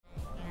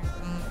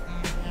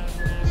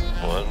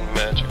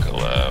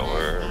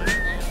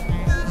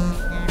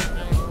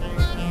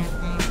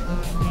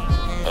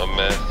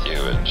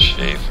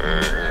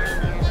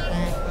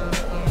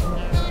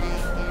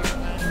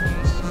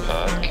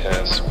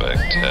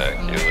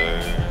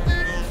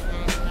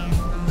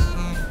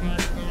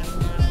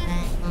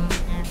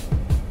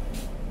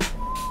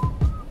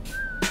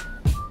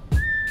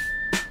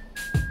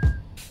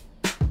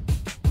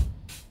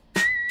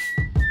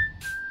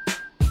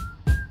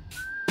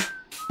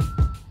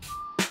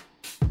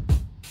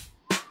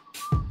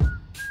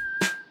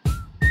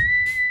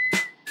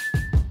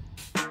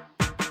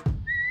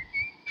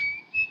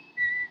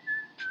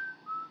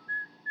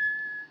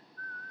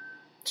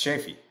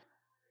Chafee.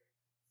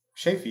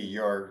 Chafee,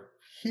 you're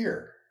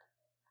here.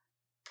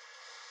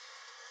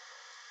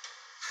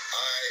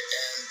 I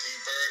am the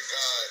bird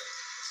god.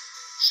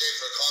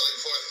 Schaefer calling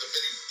forth the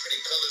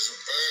pretty colors of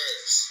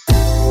birds.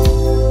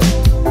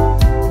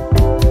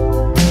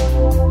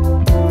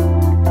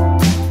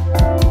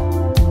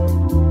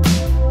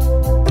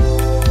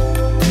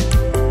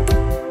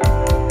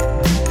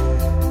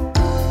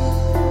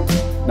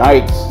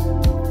 Night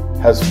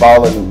has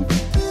fallen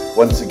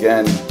once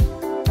again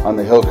on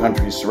the hill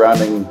country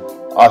surrounding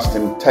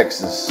Austin,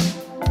 Texas.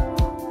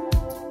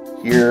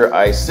 Here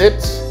I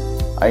sit.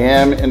 I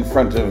am in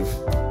front of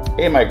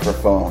a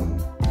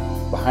microphone.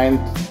 I'm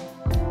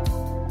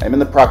in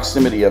the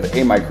proximity of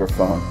a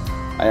microphone.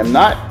 I am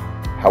not,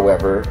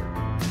 however,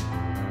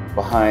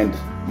 behind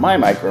my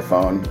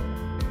microphone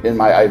in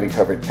my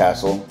ivy-covered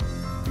castle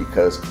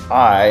because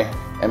I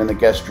am in the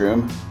guest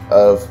room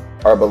of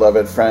our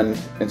beloved friend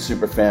and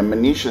superfan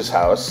Manisha's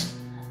house,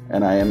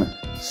 and I am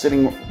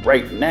sitting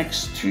right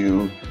next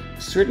to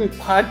a certain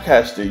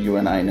podcaster you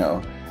and I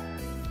know.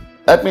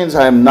 That means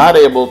I am not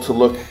able to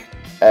look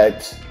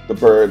at the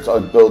birds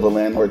on Bill the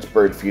Landlord's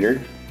bird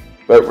feeder,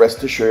 but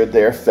rest assured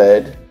they are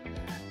fed.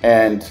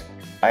 And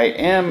I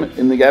am,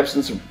 in the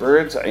absence of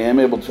birds, I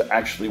am able to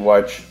actually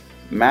watch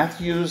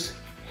Matthew's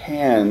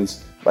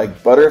hands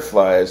like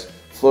butterflies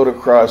float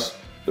across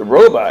the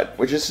robot,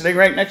 which is sitting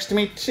right next to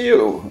me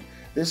too.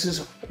 This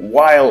is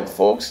wild,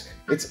 folks.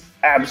 It's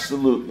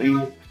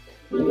absolutely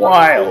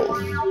wild.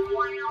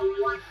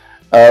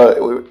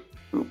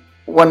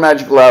 One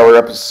Magical Hour,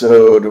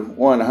 episode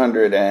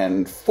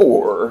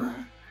 104.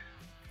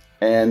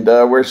 And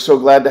we're so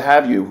glad to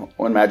have you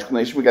on Magical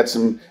Nation. We got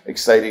some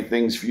exciting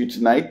things for you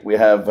tonight. We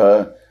have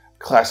a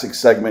classic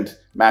segment,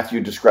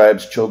 Matthew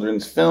Describes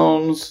Children's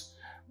Films.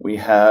 We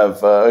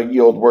have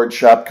Ye Olde Word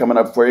Shop coming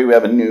up for you. We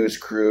have a news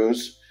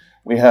cruise.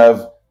 We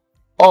have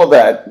all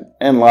that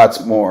and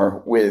lots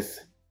more with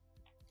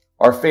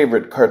our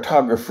favorite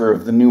cartographer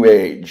of the new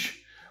age,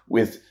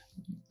 with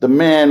the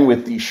man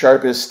with the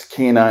sharpest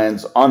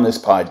canines on this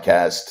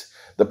podcast,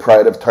 the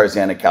pride of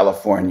Tarzana,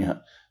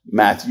 California,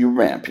 Matthew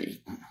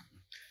Rampy.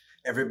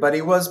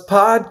 Everybody was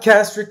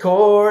podcast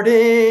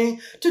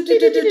recording.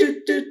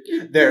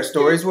 Their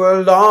stories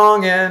were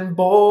long and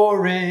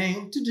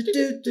boring.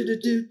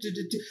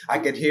 I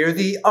could hear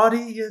the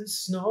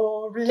audience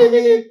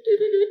snoring.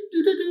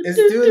 It's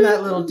doing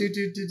that little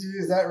do-do-do-do.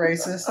 Is that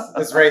racist?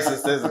 It's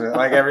racist, isn't it?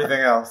 Like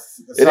everything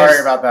else. Sorry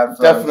about that,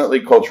 folks.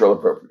 Definitely cultural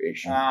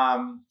appropriation. I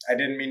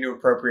didn't mean to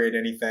appropriate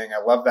anything. I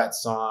love that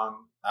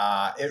song.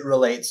 It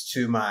relates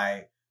to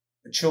my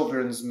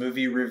children's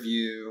movie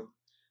review.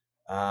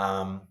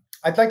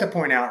 I'd like to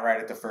point out right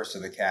at the first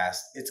of the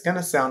cast, it's going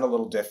to sound a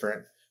little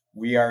different.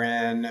 We are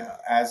in,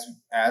 as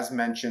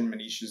mentioned,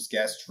 Manisha's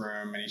guest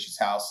room. Manisha's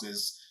house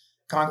is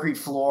concrete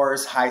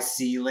floors, high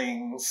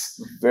ceilings.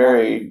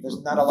 Very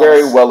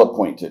well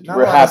appointed.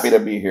 We're happy to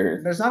be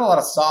here. There's not a lot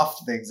of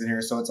soft things in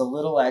here, so it's a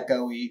little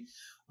echoey.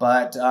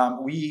 But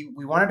we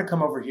wanted to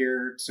come over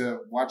here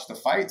to watch the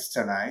fights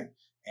tonight.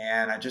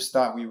 And I just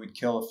thought we would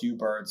kill a few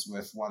birds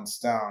with one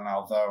stone.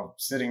 Although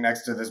sitting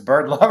next to this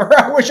bird lover,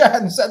 I wish I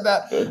hadn't said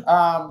that.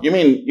 You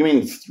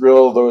mean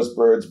thrill those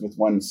birds with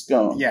one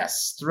scone?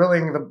 Yes,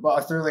 thrilling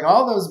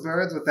all those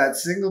birds with that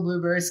single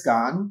blueberry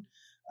scone.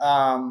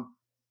 I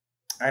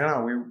don't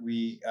know.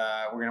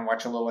 We're gonna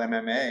watch a little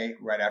MMA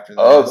right after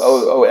this.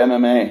 Oh,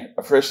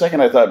 MMA. For a second,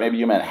 I thought maybe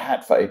you meant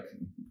hat fight.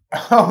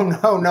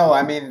 Oh no.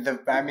 I mean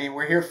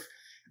we're here.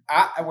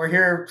 We're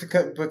here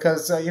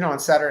because on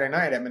Saturday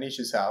night at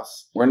Manisha's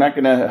house. We're not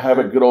going to have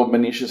a good old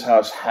Manisha's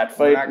house hat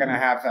fight. We're not going to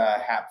have a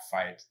hat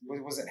fight.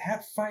 Was it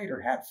hat fight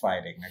or hat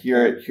fighting?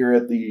 Here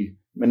at the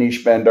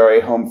Manish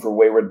Bandari Home for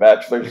Wayward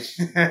Bachelors.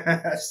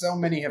 So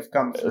many have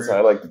come through, as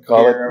I like to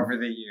call it, over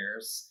the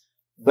years.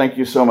 Thank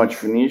you so much,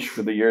 Manish,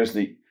 for the years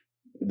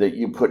that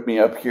you put me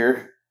up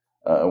here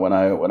when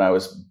I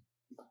was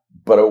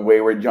but a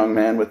wayward young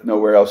man with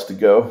nowhere else to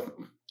go.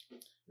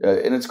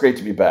 And it's great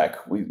to be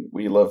back.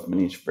 We love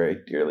Manish very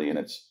dearly, and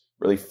it's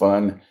really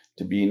fun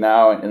to be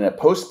now in a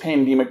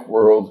post-pandemic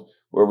world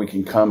where we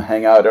can come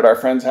hang out at our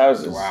friends'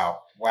 houses. Wow.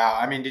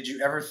 I mean, did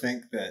you ever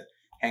think that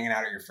hanging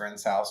out at your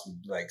friend's house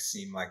would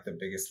seem like the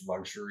biggest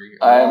luxury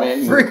of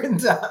freaking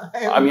time?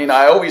 I mean,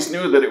 I always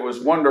knew that it was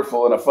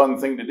wonderful and a fun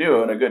thing to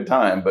do and a good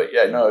time, but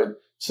yeah, no, it's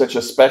such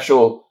a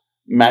special,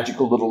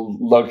 magical little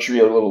luxury,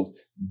 a little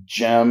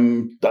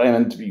gem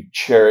diamond to be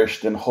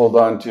cherished and hold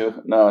on to.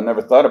 No, I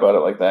never thought about it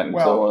like that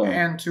until.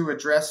 And to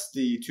address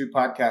the two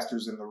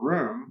podcasters in the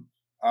room,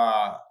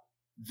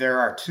 there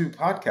are two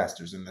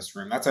podcasters in this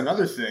room. That's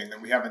another thing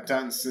that we haven't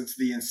done since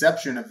the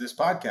inception of this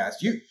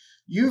podcast.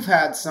 You've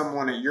had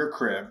someone at your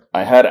crib.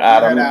 I had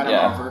Adam.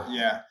 Over.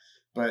 Yeah.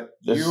 But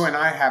you and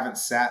I haven't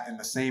sat in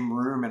the same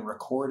room and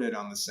recorded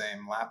on the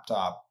same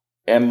laptop.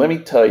 And let me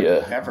tell you,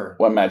 ever.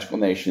 One Magical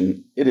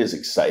Nation, it is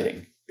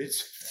exciting.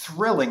 It's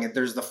thrilling.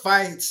 There's the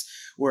fights.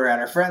 We're at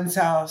our friend's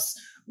house.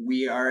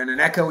 We are in an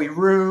echoey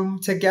room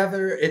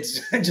together.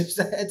 It's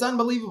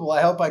unbelievable.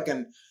 I hope I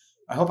can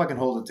I hope I can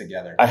hold it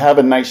together. I have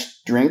a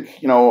nice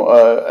drink.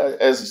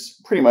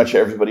 As pretty much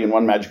everybody in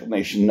One Magical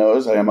Nation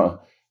knows, I am a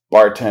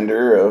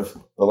bartender of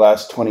the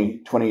last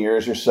 20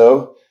 years or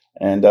so.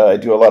 And I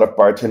do a lot of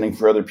bartending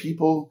for other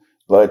people.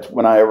 But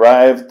when I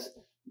arrived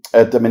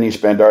at the Manish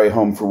Bhandari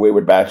Home for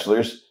Wayward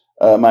Bachelors,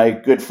 my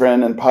good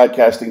friend and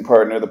podcasting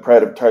partner, the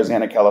Pride of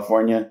Tarzana,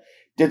 California,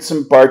 did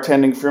some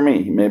bartending for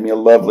me. He made me a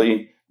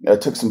lovely,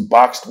 took some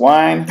boxed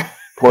wine,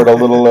 poured a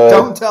little...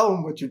 Don't tell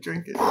him what you're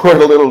drinking. Poured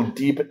a little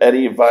Deep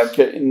Eddy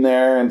vodka in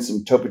there and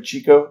some Topo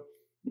Chico.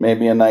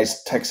 Maybe a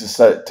nice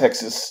Texas-sized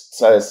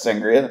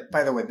sangria.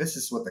 By the way, this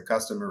is what the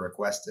customer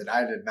requested.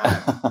 I did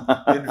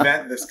not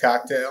invent this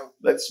cocktail.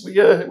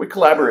 We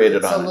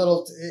collaborated on it.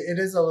 It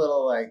is a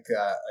little like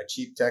a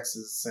cheap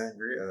Texas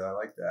sangria. I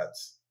like that.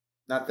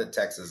 Not that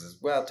Texas is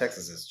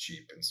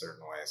cheap in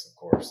certain ways, of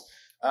course.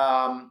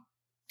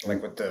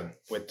 Like with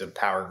the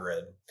power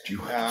grid.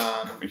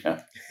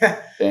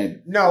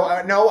 No.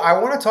 I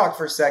want to talk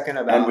for a second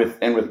about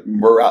and with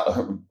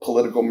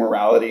political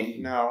morality.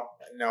 No.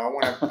 I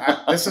want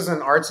to. This is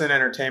an arts and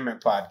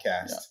entertainment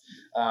podcast.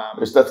 Yeah.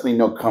 There's definitely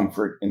no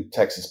comfort in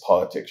Texas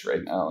politics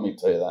right now. Let me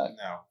tell you that.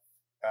 No.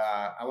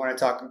 I want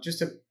to talk I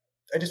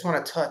just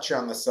want to touch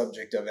on the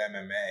subject of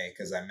MMA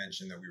because I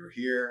mentioned that we were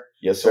here.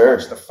 Yes, sir.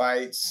 To watch the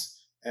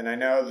fights, and I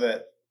know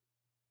that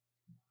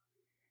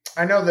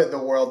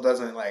the world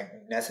doesn't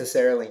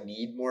necessarily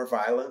need more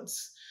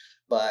violence,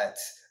 but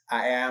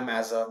I am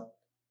as a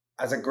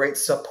great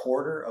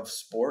supporter of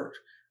sport.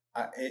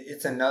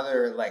 It's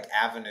another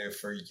avenue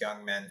for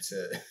young men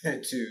to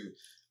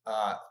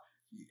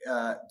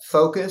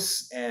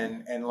focus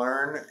and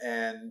learn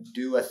and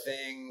do a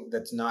thing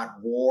that's not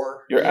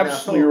war. You're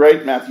absolutely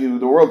right, Matthew.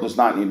 The world does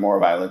not need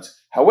more violence.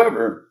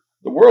 However,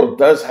 the world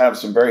does have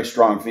some very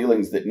strong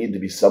feelings that need to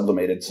be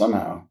sublimated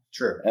somehow.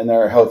 True. And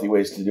there are healthy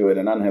ways to do it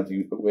and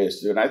unhealthy ways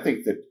to do it. And I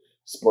think that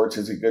sports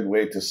is a good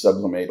way to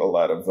sublimate a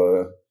lot of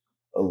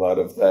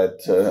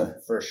that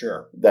for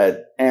sure,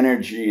 that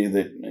energy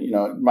that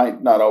it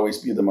might not always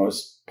be the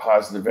most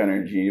positive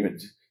energy,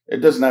 but it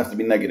doesn't have to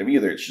be negative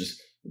either. It's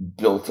just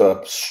built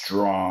up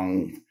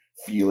strong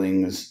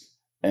feelings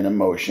and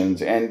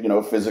emotions and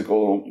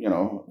physical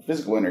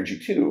energy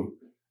too.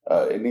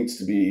 It needs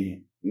to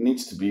be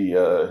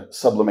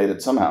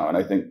sublimated somehow, and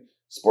I think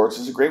sports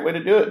is a great way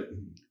to do it.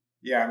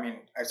 Yeah, I mean,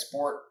 I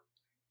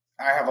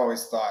have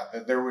always thought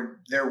that there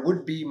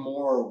would be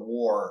more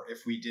war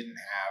if we didn't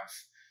have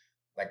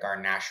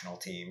our national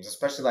teams,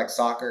 especially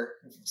soccer.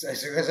 It's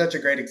such a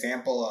great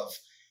example of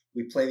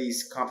we play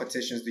these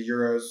competitions. The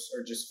Euros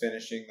are just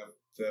finishing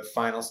the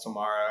finals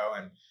tomorrow,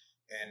 and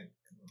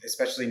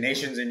especially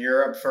nations in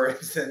Europe, for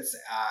instance,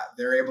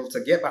 they're able to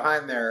get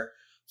behind their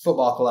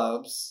football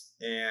clubs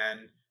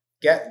and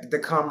get the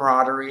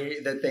camaraderie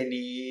that they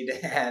need,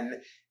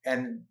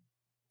 and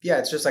yeah,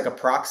 it's just a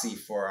proxy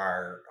for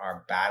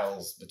our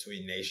battles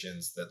between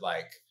nations that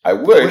I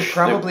wish would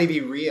probably be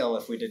real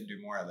if we didn't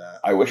do more of that.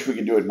 I wish we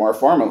could do it more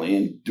formally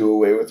and do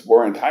away with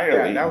war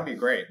entirely. Yeah, that would be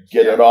great.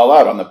 Get it all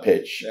out on the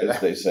pitch,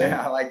 as they say.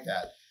 Yeah, I like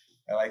that.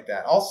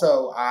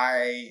 Also,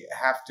 I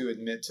have to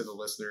admit to the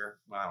listener,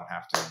 well, I don't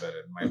have to, but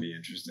it might be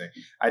interesting.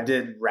 I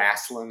did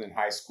wrestling in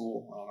high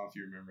school. I don't know if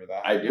you remember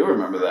that. I do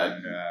remember that.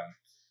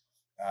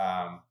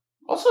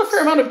 Also a fair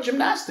amount of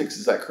gymnastics,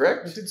 is that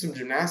correct? I did some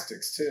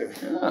gymnastics too.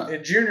 Yeah.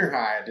 In junior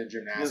high, I did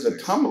gymnastics. He was a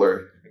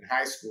tumbler. In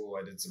high school,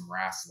 I did some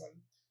wrestling.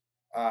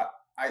 I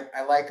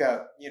like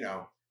a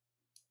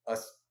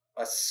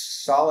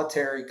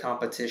solitary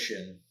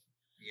competition.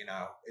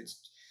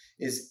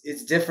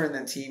 It's different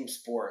than team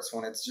sports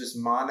when it's just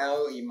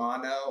mano y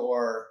mano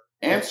or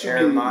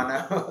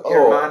hermano,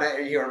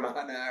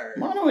 hermana.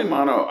 Mano y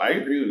mano. I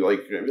agree.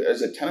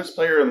 As a tennis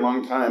player and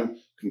longtime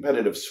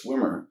competitive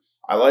swimmer,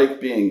 I like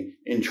being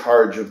in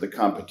charge of the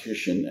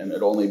competition and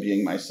it only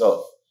being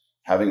myself,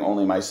 having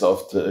only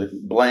myself to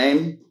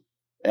blame,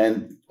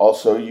 and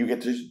also you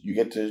get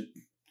to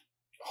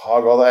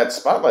hog all that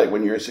spotlight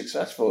when you're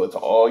successful. It's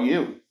all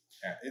you.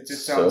 Yeah, it's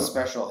its own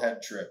special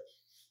head trip.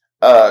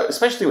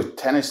 Especially with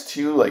tennis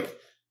too.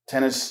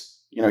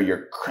 Tennis,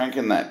 you're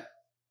cranking that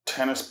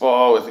tennis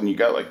ball and you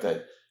got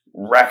that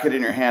racket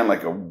in your hand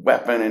like a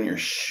weapon, and you're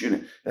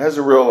shooting. It has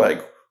a real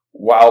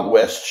Wild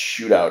West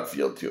shootout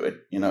feel to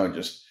it.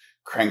 Just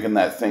cranking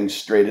that thing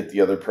straight at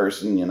the other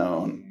person,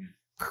 and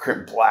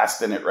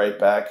blasting it right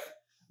back.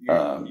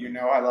 I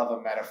love a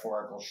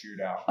metaphorical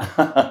shootout.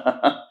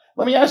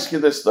 Let me ask you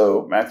this,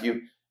 though, Matthew.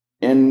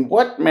 In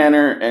what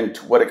manner and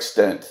to what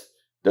extent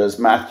does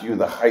Matthew,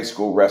 the high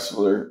school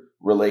wrestler,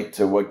 relate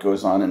to what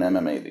goes on in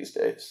MMA these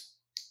days?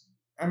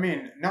 I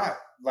mean, not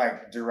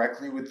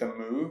directly with the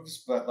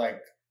moves, but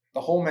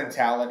the whole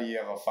mentality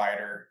of a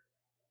fighter.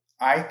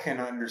 I can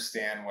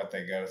understand what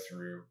they go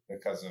through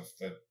because of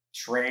the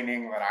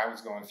training that I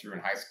was going through in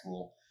high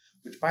school,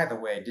 which, by the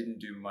way, didn't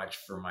do much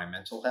for my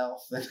mental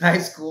health in high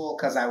school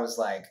because I was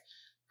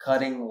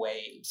cutting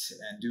weight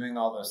and doing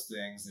all those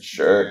things that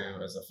you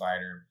do as a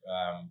fighter.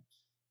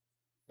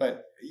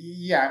 But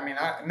yeah, I mean,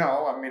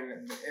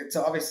 it's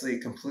obviously a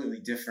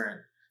completely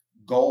different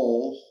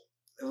goal.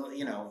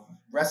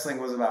 Wrestling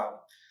was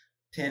about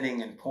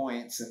pinning and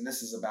points, and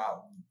this is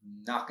about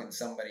knocking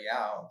somebody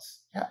out.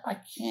 Yeah, I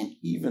can't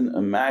even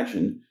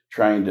imagine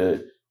trying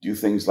to do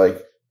things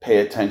like pay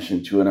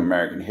attention to an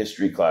American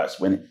history class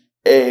when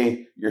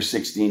A, you're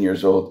 16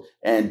 years old,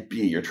 and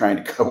B, you're trying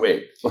to cut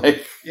weight.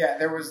 Like, yeah,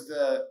 there were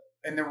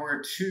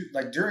two,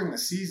 like during the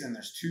season,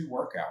 there's 2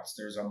 workouts.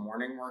 There's a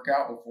morning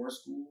workout before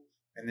school,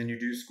 and then you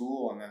do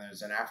school, and then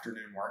there's an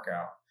afternoon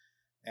workout.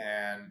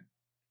 And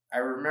I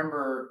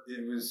remember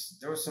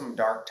there was some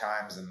dark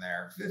times in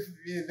there.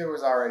 There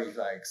was already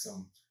like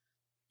some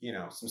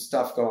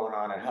stuff going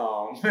on at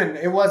home, and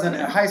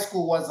high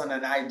school wasn't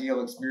an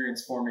ideal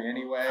experience for me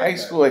anyway. High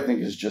school, I think,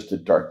 is just a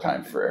dark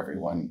time for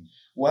everyone.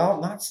 Well,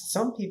 not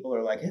some people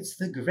are like, it's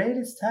the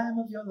greatest time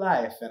of your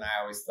life, and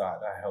I always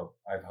thought, I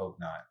hope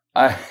not.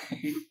 I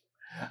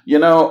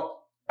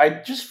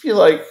just feel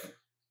like,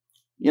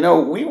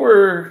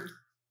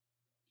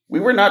 we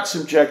were not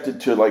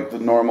subjected to like the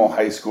normal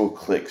high school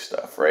clique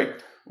stuff, right?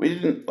 We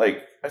didn't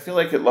I feel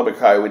like at Lubbock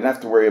High, we didn't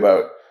have to worry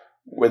about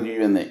whether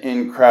you're in the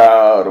in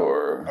crowd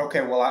or.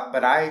 Okay, well,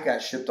 but I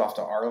got shipped off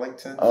to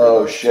Arlington.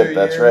 Oh shit,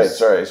 that's right.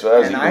 Sorry, so that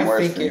was even worse. And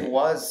I think it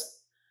was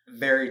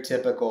very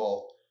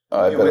typical.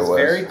 It was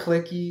very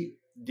cliquey.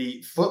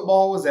 The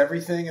football was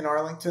everything in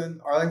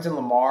Arlington. Arlington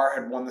Lamar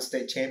had won the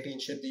state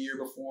championship the year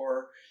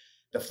before.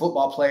 The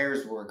football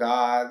players were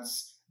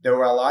gods. There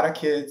were a lot of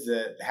kids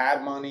that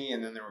had money,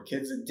 and then there were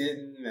kids that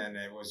didn't, and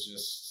it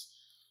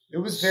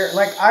was very,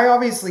 I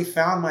obviously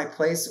found my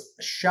place,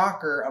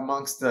 shocker,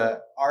 amongst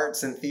the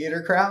arts and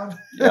theater crowd.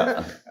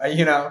 Yeah.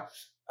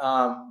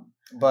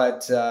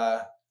 But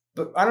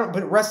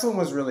wrestling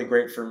was really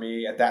great for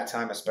me at that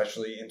time,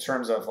 especially in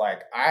terms of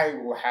I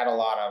had a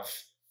lot of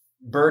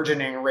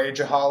burgeoning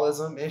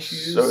rageaholism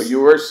issues. So you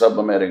were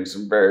sublimating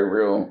some very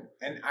real,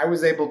 and I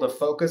was able to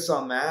focus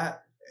on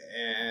that,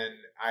 and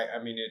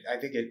I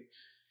think it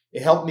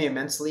helped me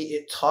immensely.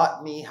 It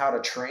taught me how to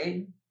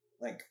train,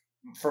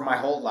 for my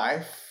whole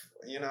life.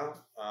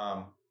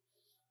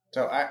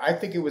 So I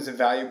think it was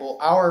invaluable.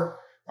 Our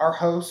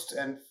host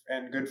and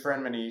good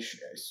friend Manish,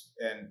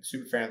 and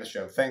super fan of the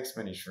show. Thanks,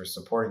 Manish, for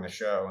supporting the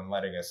show and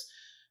letting us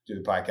do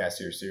the podcast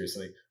here.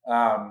 Seriously,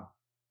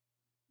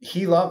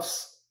 he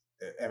loves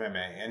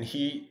MMA, and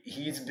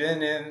he's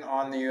been in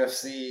on the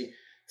UFC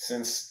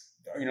since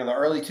the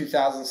early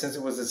 2000s, since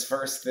it was his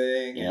first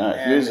thing.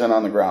 Yeah, he was in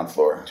on the ground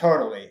floor.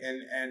 Totally,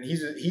 and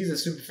he's a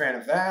super fan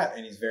of that,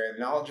 and he's very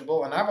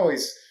knowledgeable. And I've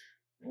always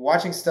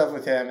watching stuff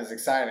with him is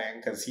exciting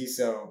because he's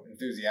so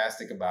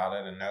enthusiastic about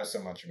it and knows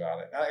so much about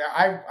it.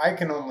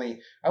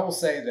 I will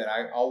say that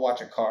I'll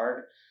watch a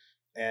card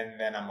and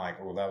then I'm like,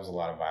 oh, that was a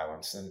lot of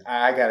violence, and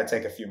I got to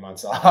take a few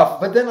months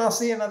off. But then I'll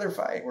see another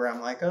fight where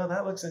I'm like, oh,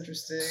 that looks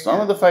interesting. Some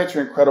of the fights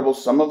are incredible.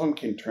 Some of them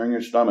can turn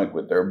your stomach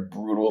with their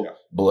brutal,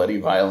 bloody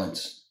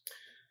violence.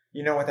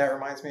 You know what that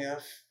reminds me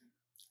of?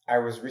 I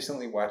was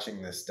recently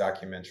watching this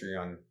documentary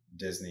on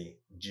Disney,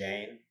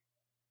 Jane,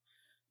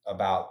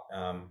 about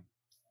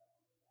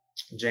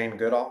Jane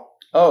Goodall.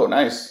 Oh,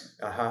 nice.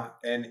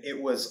 And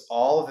it was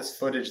all of this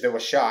footage that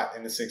was shot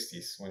in the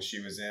 60s when she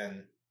was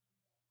in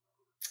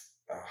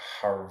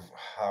I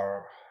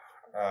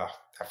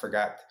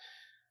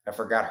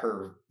forgot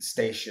her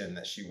station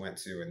that she went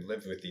to and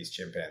lived with these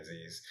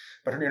chimpanzees.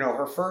 But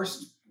her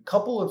first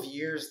couple of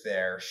years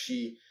there,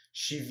 she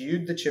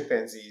viewed the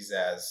chimpanzees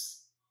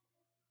as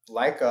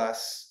like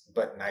us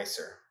but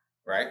nicer,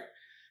 right?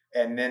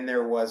 And then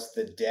there was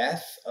the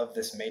death of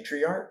this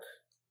matriarch.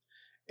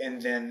 And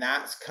then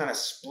that's kind of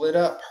split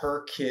up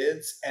her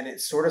kids, and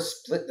it sort of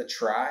split the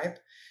tribe.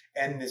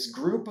 And this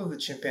group of the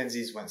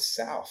chimpanzees went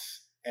south,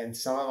 and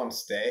some of them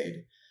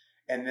stayed.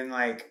 And then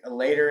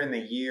later in the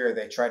year,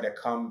 they tried to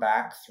come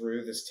back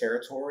through this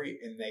territory,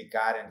 and they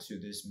got into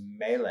this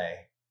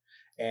melee.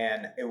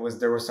 And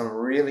there were some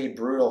really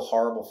brutal,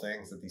 horrible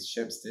things that these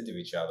chimps did to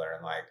each other.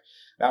 And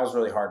that was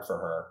really hard for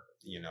her,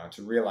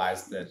 to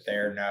realize that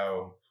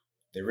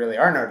they really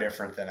are no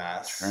different than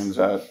us. Turns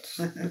out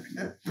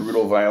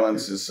brutal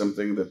violence is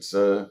something that's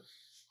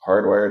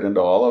hardwired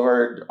into all of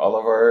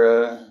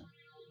our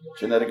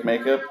genetic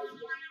makeup.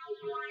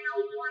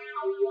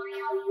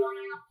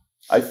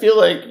 I feel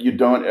like you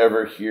don't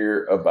ever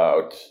hear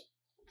about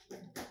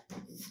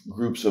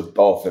groups of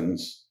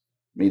dolphins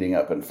meeting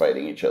up and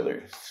fighting each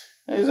other.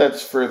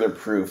 That's further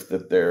proof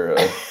that they're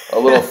a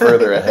little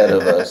further ahead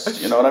of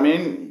us. You know what I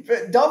mean?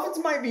 But dolphins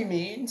might be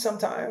mean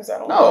sometimes. I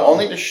don't know. No,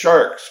 only to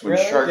sharks. When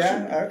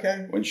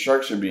really? When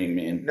sharks are being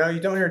mean. No, you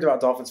don't hear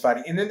about dolphins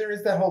fighting. And then there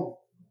is that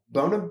whole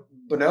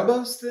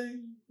bonobos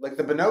thing.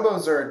 The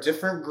bonobos are a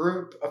different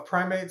group of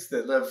primates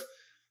that live.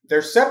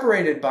 They're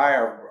separated by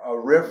a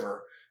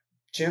river.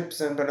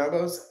 Chimps and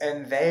bonobos,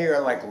 and they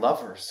are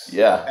lovers.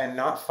 Yeah, and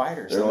not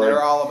fighters.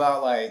 They're all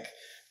about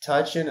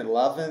touching and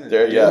loving and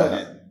doing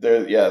it.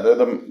 They're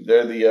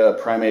the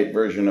primate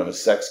version of a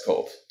sex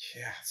cult.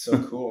 Yeah, so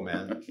cool,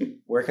 man.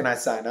 Where can I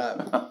sign up?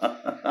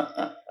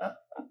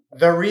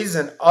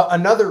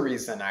 Another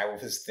reason I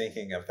was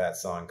thinking of that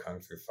song Kung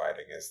Fu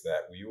Fighting is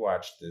that we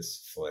watched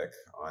this flick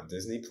on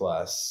Disney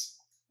Plus,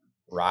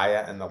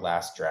 Raya and the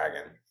Last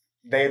Dragon.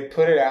 they had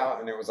put it out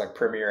and it was like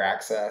Premiere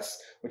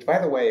Access, which by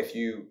the way,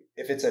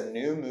 if it's a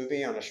new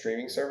movie on a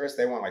streaming service,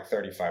 they want like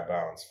 35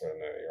 bones for the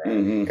movie,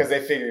 right? Because they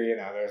figure,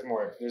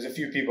 there's a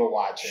few people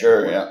watching.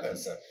 Sure, yeah.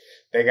 This, so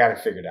they got it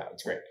figured out.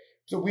 It's great.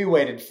 So we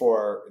waited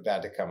for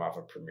that to come off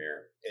of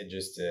Premiere. It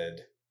just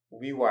did.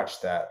 We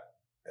watched that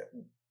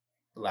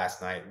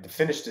last night,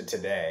 finished it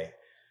today.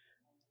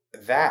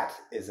 That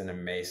is an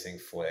amazing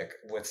flick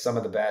with some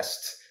of the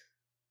best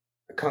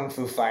kung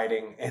fu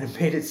fighting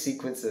animated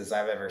sequences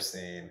I've ever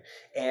seen.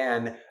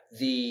 And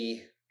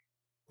the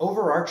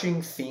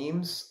overarching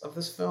themes of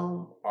this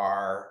film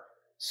are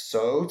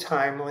so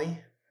timely,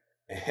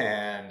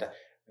 and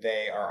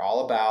they are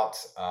all about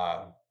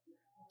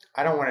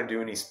I don't want to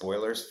do any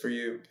spoilers for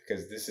you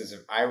because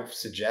I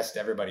suggest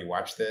everybody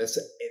watch this.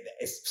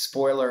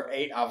 Spoiler: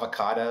 8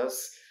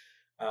 avocados.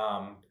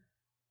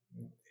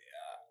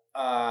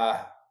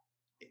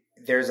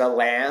 There's a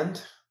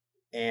land,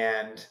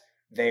 and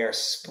they are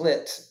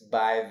split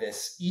by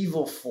this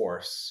evil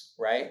force,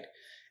 right?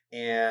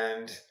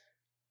 And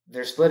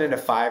they're split into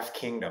 5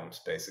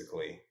 kingdoms,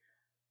 basically.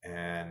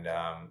 And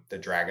the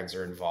dragons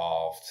are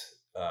involved.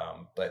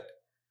 But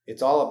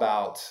it's all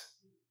about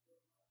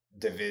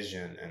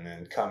division and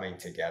then coming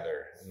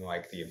together, and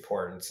like the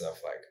importance of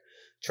like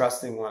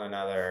trusting one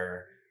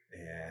another.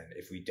 And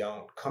if we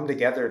don't come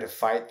together to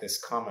fight this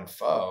common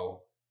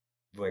foe,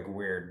 like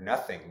we're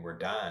nothing, we're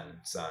done,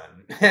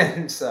 son.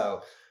 And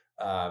so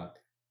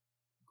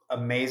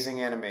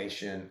amazing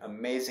animation,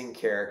 amazing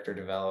character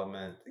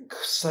development,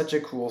 such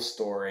a cool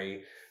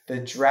story. The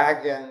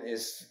dragon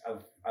is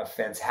a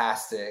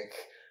fantastic.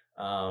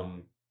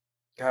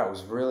 God, it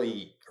was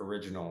really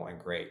original and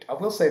great. I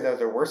will say though,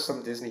 there were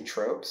some Disney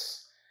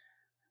tropes,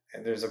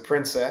 and there's a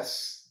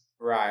princess,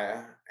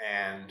 Raya,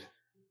 and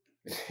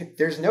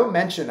there's no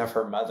mention of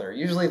her mother.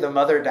 Usually the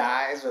mother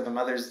dies or the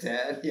mother's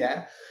dead,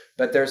 yeah.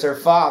 But there's her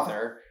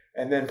father,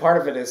 and then part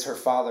of it is her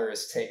father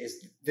is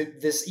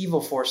this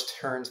evil force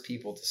turns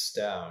people to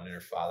stone, and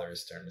her father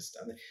is turned to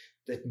stone.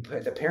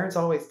 The parents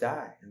always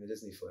die in the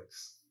Disney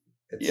flicks.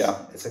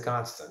 It's a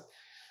constant.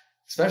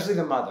 Especially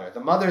the mother. The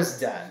mother's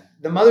done.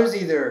 The mother's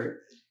either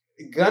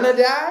gonna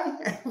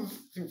die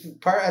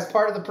as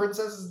part of the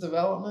princess's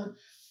development,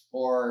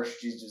 or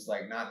she's just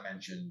like not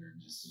mentioned, or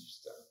just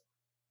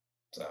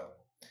so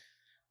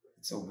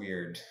it's a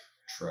weird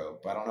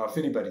trope. I don't know if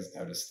anybody's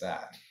noticed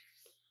that.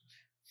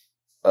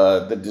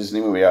 The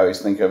Disney movie I always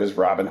think of is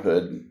Robin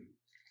Hood.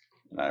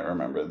 And I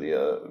remember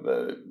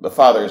the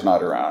father's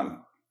not around.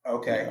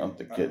 Okay.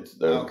 The kids.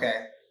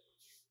 Okay.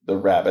 The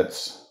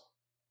rabbits.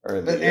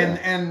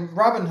 And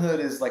Robin Hood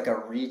is like a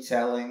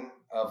retelling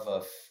of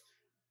a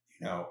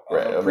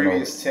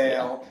previous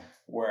tale,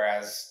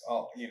 whereas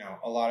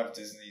a lot of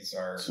Disney's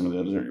are. Some of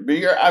those are, but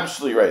you're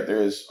absolutely right.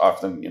 There is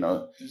often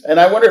and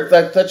I wonder if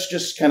that's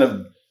just kind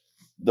of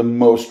the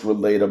most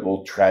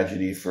relatable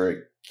tragedy for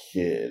a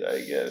kid,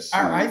 I guess.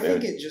 I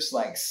think it just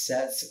like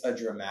sets a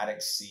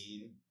dramatic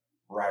scene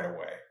right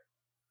away.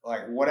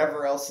 Like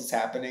whatever else is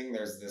happening,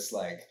 there's this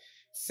like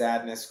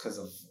sadness because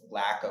of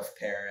lack of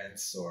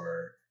parents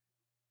or.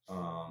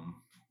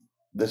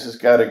 This has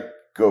got to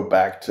go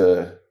back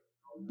to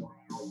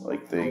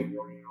like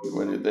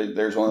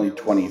there's only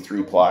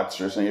 23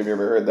 plots or something. Have you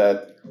ever heard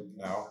that?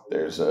 No.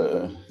 There's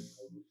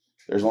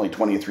only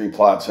 23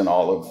 plots in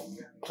all of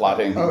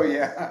plotting. Oh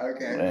yeah,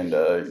 okay. And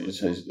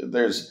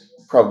there's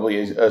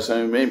probably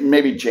so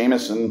maybe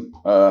Jameson.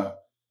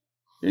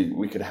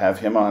 We could have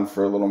him on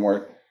for a little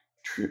more.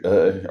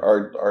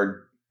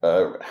 Our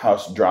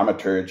house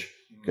dramaturge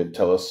could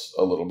tell us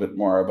a little bit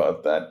more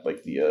about that,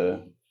 like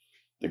the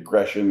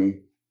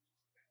Gresham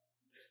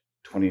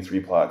 23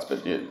 plots.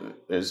 But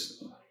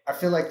there's. I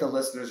feel like the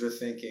listeners are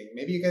thinking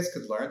maybe you guys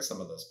could learn some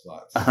of those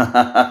plots.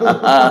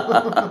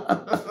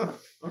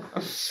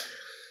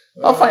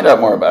 I'll find out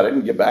more about it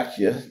and get back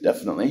to you,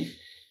 definitely.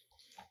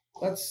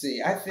 Let's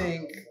see. I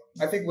think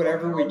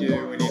whatever we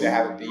do, we need to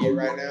have a beat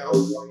right now.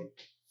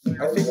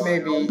 I think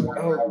maybe.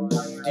 Oh,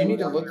 do you need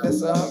to look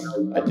this up?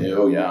 I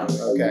do, yeah.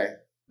 Okay.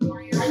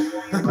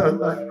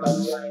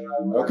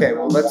 Okay.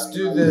 Well, let's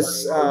do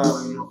this.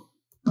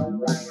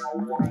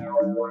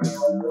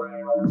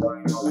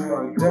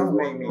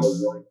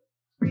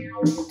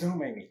 Don't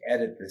make me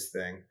edit this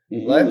thing.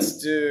 Mm-hmm. Let's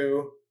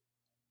do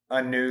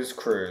a news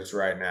cruise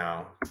right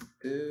now.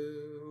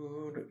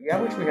 Dude, yeah,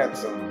 I wish we had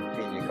some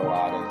pina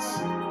coladas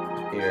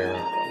here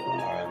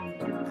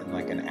in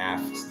like an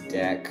aft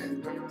deck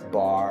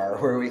bar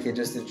where we could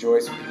just enjoy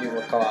some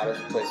pina coladas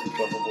and play some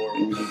shuffleboard.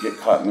 And we could get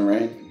caught in the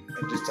rain.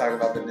 And just talk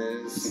about the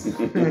news.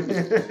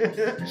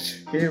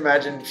 Can you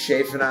imagine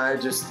Shafe and I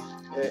just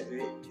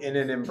in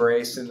an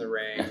embrace in the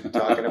rain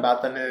talking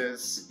about the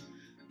news?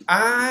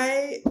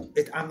 I'm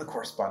the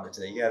correspondent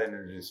today. You got to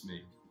introduce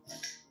me.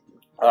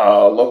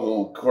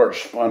 Local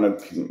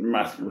correspondent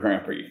Matthew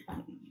Rampy.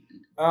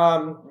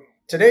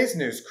 Today's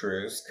news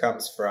cruise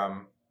comes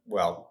from,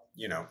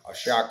 a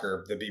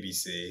shocker, the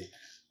BBC.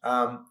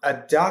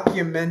 A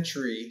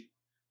documentary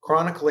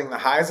chronicling the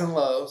highs and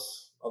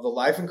lows of the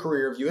life and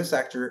career of U.S.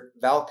 actor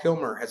Val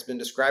Kilmer has been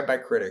described by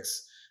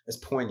critics as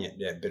poignant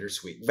yet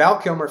bittersweet. Val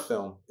Kilmer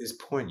film is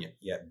poignant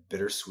yet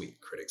bittersweet,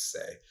 critics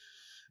say.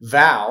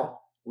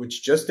 Val,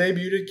 which just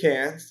debuted at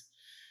Cannes,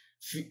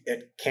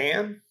 at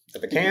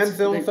the Cannes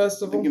Film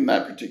Festival. I think in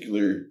that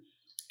particular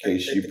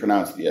case, you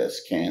pronounced the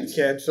S, Cannes.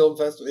 Cannes Film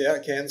Festival, yeah,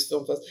 Cannes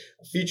Film Festival.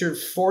 Featured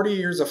 40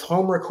 years of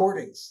home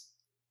recordings.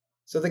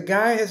 So the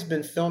guy has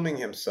been filming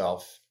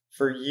himself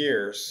for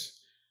years,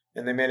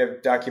 and they made a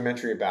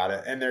documentary about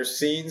it. And there's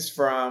scenes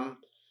from,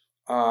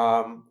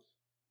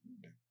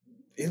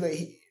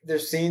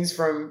 there's scenes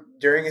from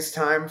during his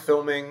time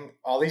filming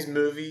all these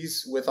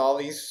movies with all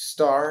these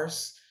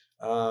stars.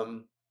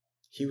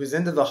 He was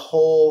into the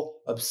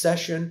whole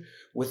obsession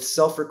with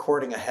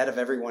self-recording ahead of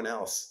everyone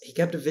else. He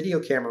kept a video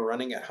camera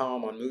running at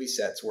home on movie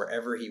sets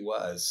wherever he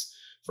was,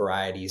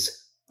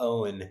 Variety's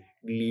Owen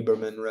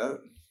Lieberman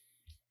wrote.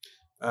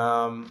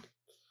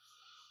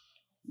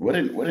 What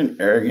an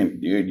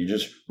arrogant dude! You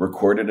just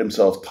recorded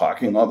himself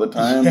talking all the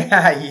time.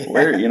 Yeah.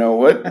 Where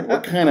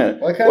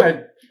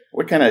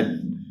what kind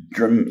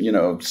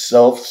of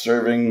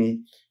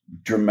self-serving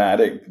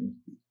dramatic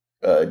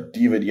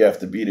diva do you have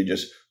to be to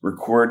just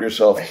record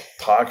yourself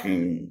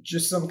talking?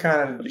 Just some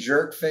kind of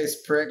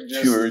jerk-faced prick.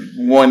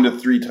 1 to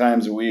 3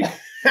 times a week.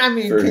 I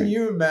mean, can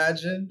you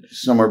imagine?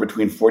 Somewhere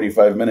between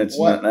 45 minutes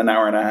and an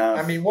hour and a half.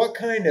 I mean, what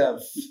kind of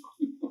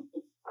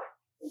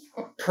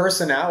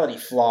personality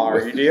flaw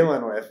are you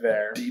dealing with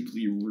there?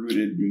 Deeply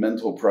rooted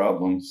mental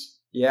problems.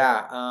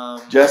 Yeah.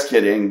 Just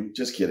kidding.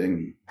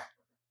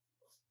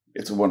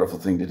 It's a wonderful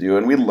thing to do.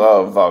 And we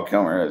love Val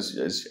Kilmer,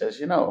 as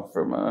you know,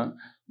 from a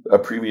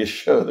previous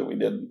show that we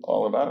did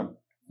all about him.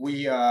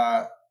 We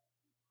know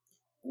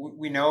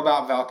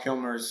about Val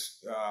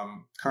Kilmer's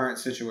current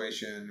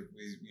situation.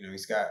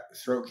 He's got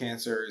throat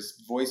cancer.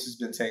 His voice has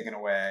been taken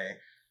away.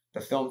 The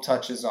film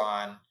touches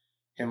on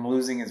him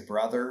losing his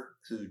brother,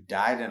 who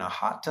died in a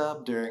hot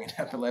tub during an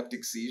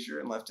epileptic seizure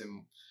and left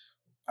him.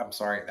 I'm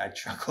sorry, I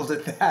chuckled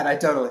at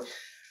that.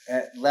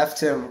 Left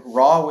him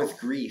raw with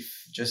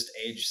grief, just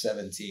age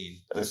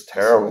 17. That's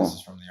terrible. This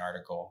is from the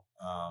article.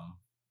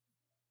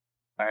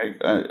 I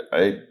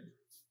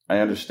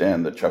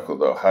understand the chuckle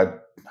though.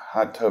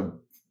 Hot tub.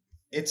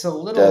 It's a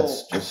little.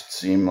 Deaths just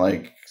seem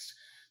like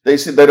they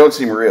don't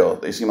seem real.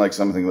 They seem like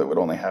something that would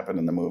only happen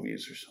in the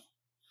movies or something.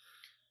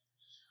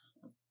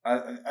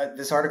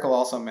 This article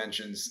also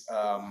mentions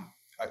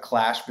a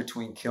clash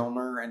between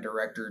Kilmer and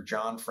director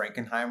John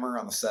Frankenheimer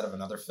on the set of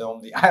another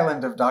film, The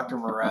Island of Dr.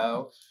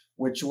 Moreau,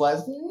 which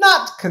was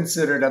not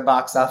considered a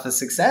box office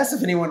success.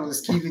 If anyone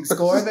was keeping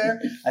score there,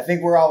 I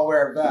think we're all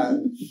aware of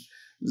that.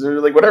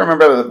 What I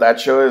remember about that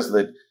show is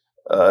that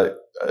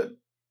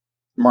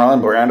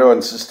Marlon Brando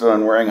insisted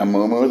on wearing a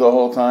muumuu the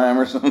whole time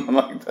or something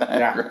like that.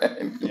 Yeah,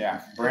 right?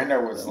 Yeah.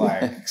 Brando was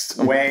like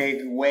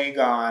way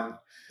gone.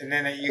 And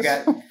then you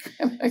got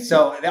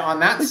so on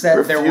that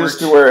set there refused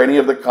to wear any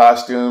of the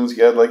costumes.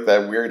 He had like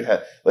that weird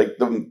hat, like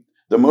the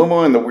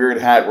muumuu and the weird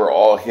hat were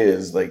all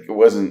his. Like it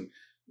wasn't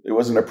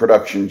a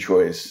production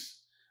choice.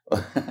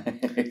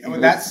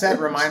 And that set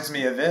reminds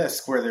me of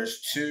this, where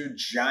there's 2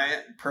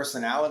 giant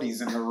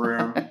personalities in the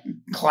room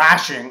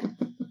clashing,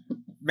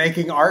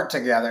 making art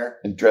together,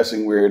 and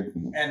dressing weird,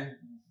 and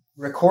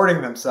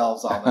recording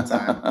themselves all the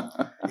time.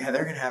 Yeah,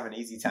 they're gonna have an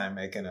easy time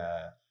making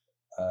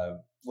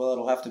well,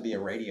 it'll have to be a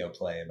radio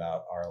play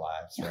about our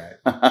lives, right?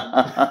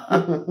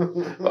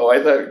 Oh,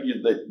 I thought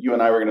that you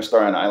and I were going to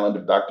star on Island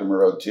of Dr.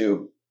 Moreau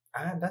too.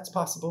 That's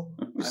possible.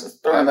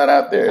 Just throwing that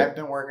out there. I've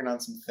been working on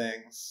some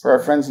things for our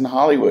friends in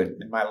Hollywood,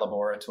 in my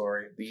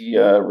laboratory.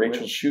 The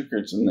Rachel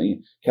Schukerts and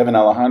the Kevin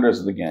Alejandros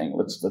of the gang.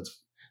 Let's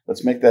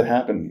make that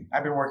happen.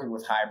 I've been working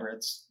with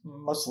hybrids,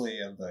 mostly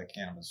of the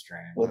cannabis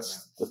strain.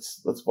 Let's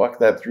walk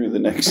that through the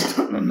next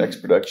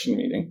production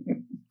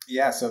meeting.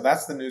 Yeah, so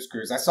that's the news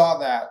cruise. I saw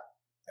that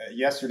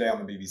yesterday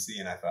on the BBC,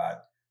 and I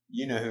thought,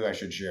 you know who I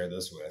should share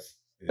this with?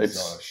 It's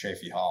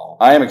Shafee Hall.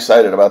 I am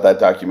excited about that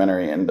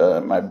documentary, and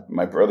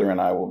my brother and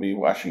I will be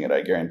watching it,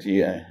 I guarantee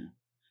you.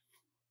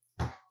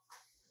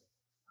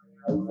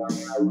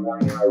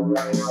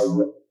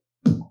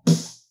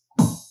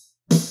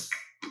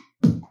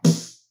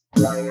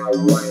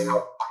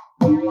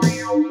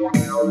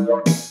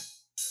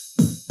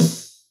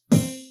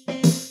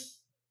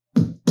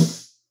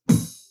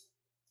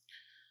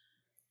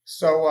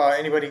 So,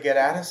 anybody get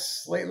at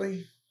us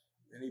lately?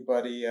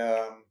 Anybody?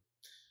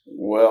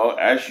 Well,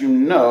 as you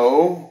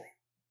know,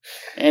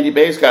 Andy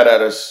Bays got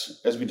at us,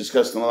 as we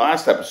discussed in the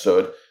last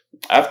episode.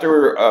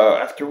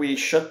 After we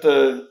shut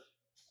the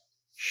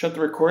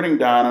recording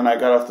down and I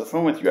got off the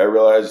phone with you, I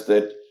realized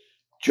that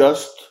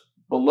just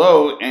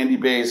below Andy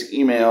Bays'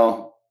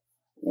 email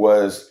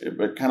was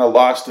kind of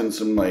lost in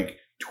some like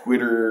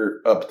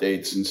Twitter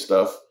updates and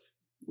stuff.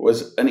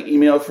 Was an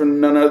email from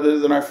none other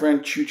than our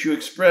friend Choo Choo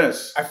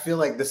Express. I feel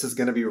like this is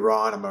going to be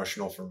raw and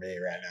emotional for me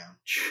right now.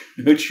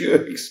 Choo Choo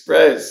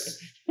Express,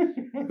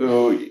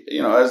 who,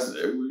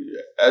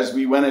 as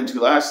we went into in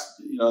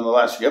the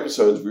last few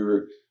episodes, we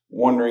were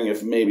wondering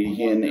if maybe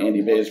he and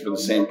Andy Bays were the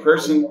same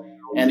person.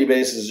 Andy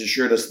Bays has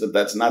assured us that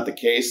that's not the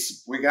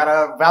case. We got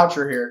a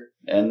voucher here.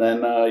 And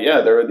then,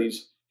 there are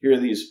these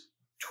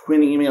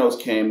twin emails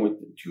came with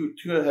two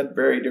had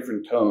very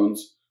different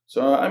tones.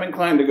 So I'm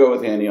inclined to go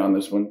with Andy on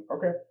this one.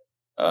 Okay.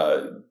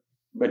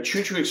 But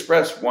Choo Choo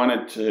Express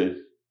wanted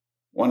to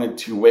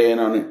weigh in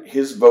on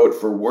his vote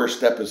for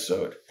worst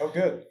episode. Oh,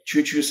 good.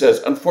 Choo Choo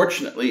says,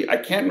 unfortunately, I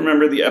can't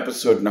remember the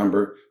episode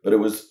number, but it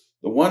was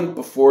the one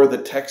before the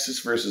Texas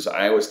versus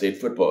Iowa State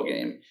football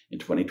game in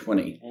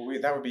 2020. Well,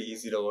 that would be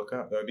easy to look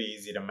up. That would be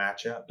easy to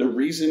match up. The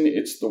reason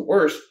it's the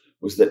worst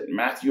was that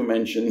Matthew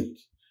mentioned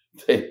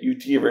that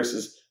UT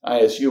versus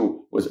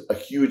ISU was a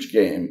huge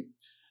game.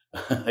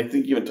 I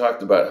think you even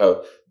talked about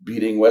how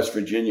beating West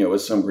Virginia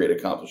was some great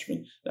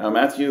accomplishment. Now,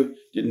 Matthew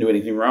didn't do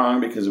anything wrong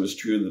because it was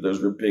true that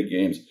those were big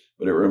games,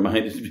 but it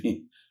reminded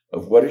me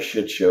of what a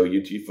shit show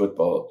UT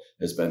football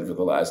has been for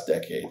the last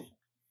decade.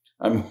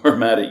 I'm more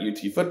mad at UT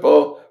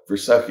football for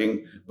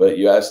sucking, but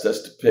you asked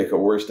us to pick a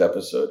worst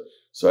episode,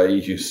 so I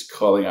used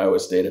calling Iowa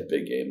State a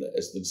big game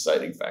as the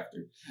deciding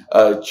factor.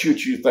 Choo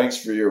Choo,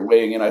 thanks for your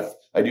weighing in.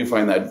 I do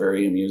find that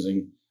very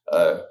amusing.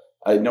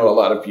 I know a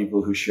lot of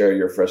people who share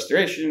your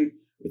frustration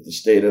with the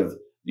state of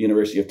the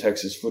University of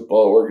Texas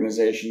football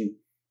organization,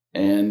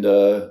 and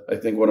I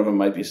think one of them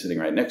might be sitting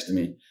right next to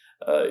me.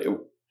 It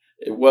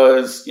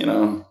was,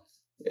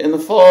 in the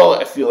fall,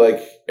 I feel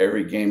like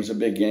every game's a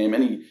big game.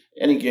 Any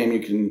game you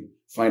can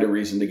find a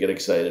reason to get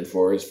excited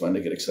for is fun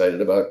to get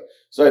excited about.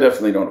 So I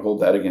definitely don't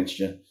hold that against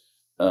you,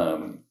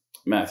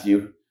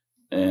 Matthew.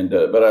 And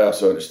but I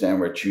also understand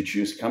where Choo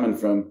Choo's coming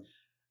from.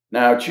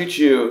 Now, Choo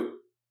Choo,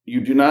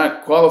 you do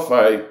not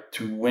qualify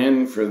to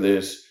win for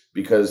this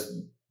because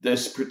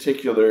this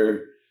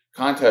particular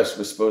contest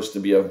was supposed to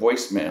be a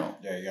voicemail.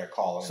 Yeah, you got to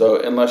call in.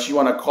 So unless you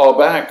want to call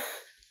back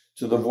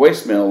to the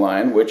voicemail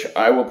line, which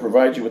I will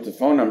provide you with the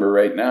phone number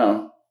right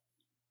now.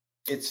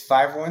 It's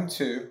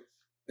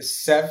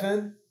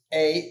 512-7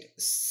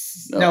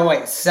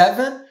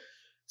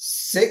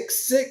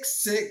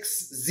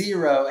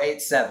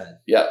 666-087.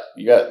 Yeah,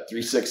 you got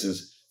 3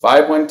 6s.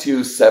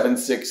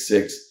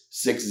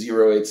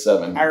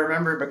 512-766-6087. I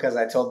remember because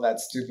I told that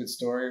stupid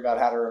story about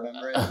how to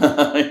remember it.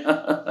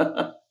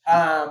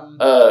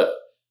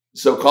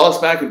 So call us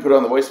back and put it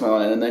on the voicemail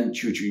line, and then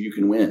Choo Choo, you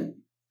can win.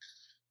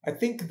 I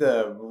think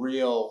the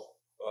real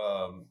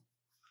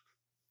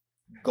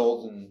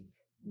golden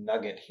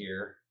nugget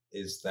here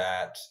is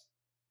that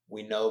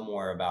we know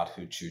more about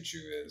who Choo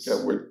Choo is.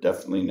 Yeah, we're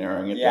definitely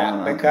narrowing it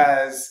down. Yeah,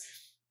 because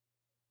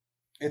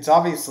it's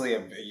obviously a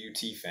UT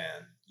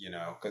fan,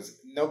 because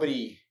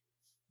nobody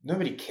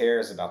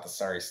cares about the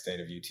sorry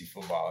state of UT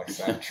football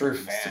except true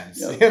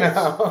fans,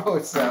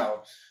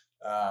 So,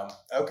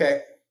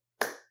 okay.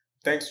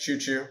 Thanks, Choo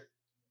Choo.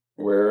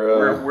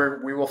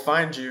 We will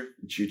find you.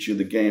 Choo Choo,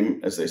 the game,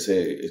 as they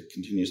say, it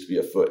continues to be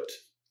afoot.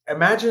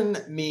 Imagine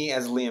me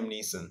as Liam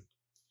Neeson.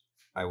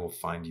 I will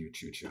find you,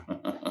 Choo Choo.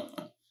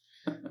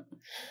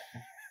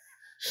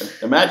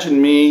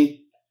 Imagine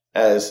me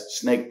as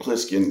Snake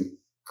Plissken,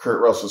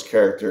 Kurt Russell's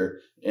character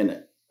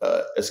in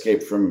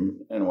Escape from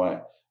NY.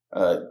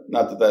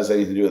 Not that has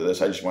anything to do with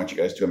this. I just want you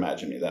guys to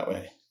imagine me that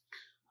way.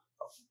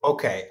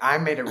 Okay, I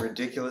made a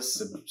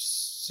ridiculous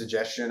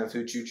suggestion of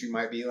who Choo Choo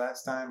might be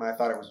last time. I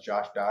thought it was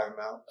Josh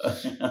Dogmouth.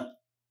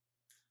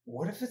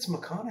 What if it's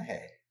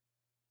McConaughey?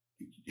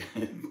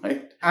 It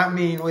might. I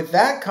mean, with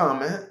that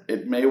comment...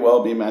 It may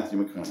well be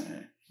Matthew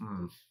McConaughey.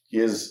 Hmm. He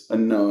is a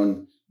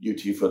known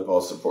UT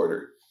football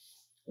supporter.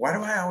 Why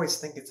do I always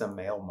think it's a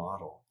male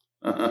model?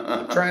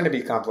 I'm trying to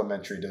be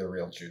complimentary to the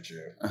real Choo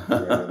Choo,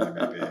 whoever that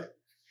may be.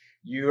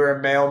 You are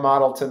a male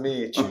model to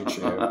me, Choo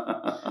Choo.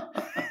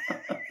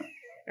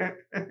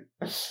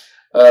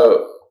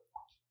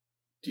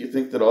 Do you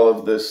think that all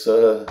of this?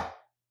 Do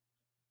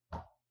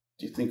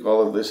you think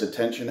all of this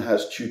attention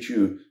has Choo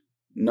Choo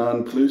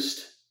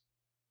nonplussed?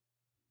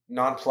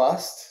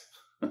 Nonplussed?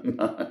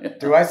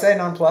 Do I say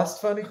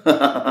nonplussed funny?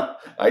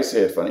 I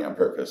say it funny on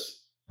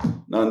purpose.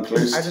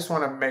 Nonplussed. I just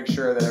want to make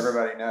sure that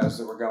everybody knows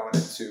that we're going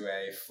into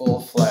a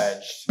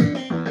full-fledged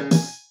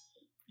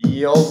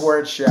Ye Old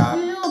Word Shop.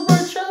 Ye Old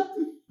Word Shop.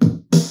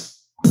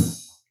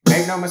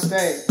 Make no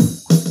mistake,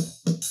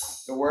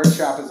 the Word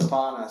Shop is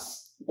upon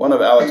us. One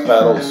of Alex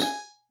Battle's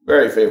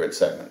very favorite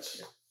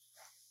segments.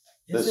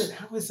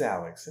 How is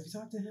Alex? Have you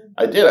talked to him?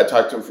 I did. I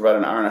talked to him for about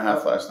an hour and a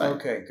half last night.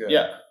 Okay, good.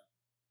 Yeah.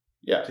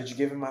 Did you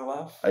give him my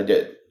love? I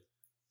did.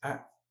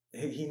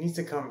 He needs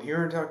to come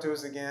here and talk to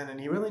us again, and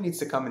he really needs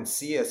to come and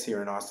see us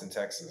here in Austin,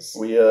 Texas.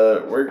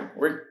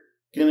 We're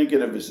gonna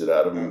get a visit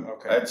out of him.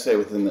 Okay. I'd say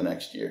within the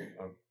next year.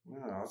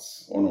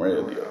 One way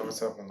or the other. I was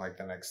hoping like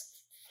the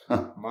next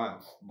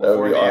month That would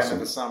before be the awesome.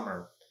 end of the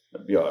summer.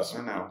 That'd be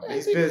awesome. I know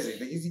he's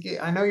busy.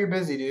 I know you're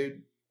busy,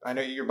 dude. I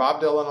know you're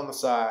Bob Dylan on the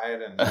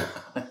side, and I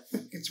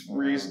think it's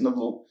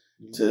reasonable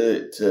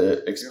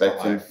to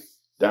expect him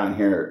down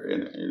here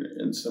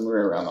in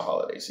somewhere around the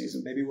holiday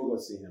season. Maybe we'll go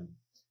see him.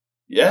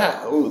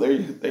 Yeah. Oh, there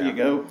you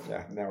go.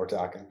 Yeah. Now we're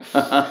talking.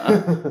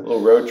 A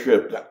little road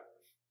trip. Yeah.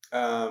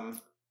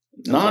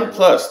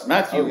 Nonplussed,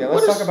 Matthew. Oh, yeah,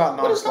 let's talk about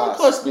nonplussed. What does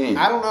nonplussed mean?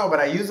 I don't know, but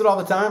I use it all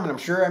the time, and I'm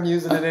sure I'm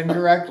using it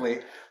incorrectly.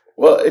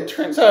 Well, it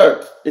turns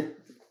out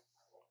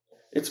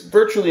it's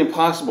virtually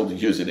impossible to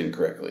use it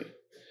incorrectly.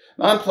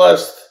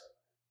 Nonplussed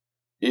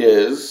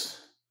is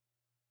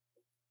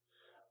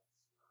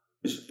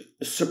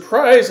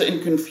surprise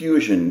and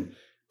confusion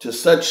to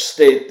such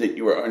state that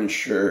you are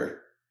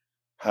unsure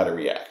how to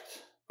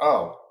react.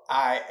 Oh,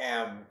 I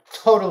am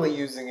totally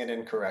using it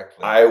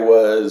incorrectly.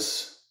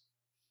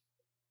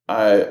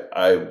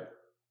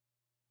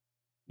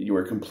 You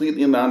were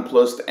completely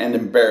nonplussed and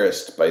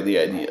embarrassed by the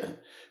idea.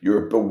 You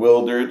were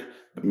bewildered,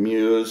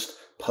 bemused,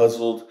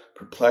 puzzled,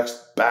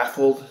 perplexed,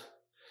 baffled,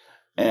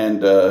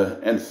 and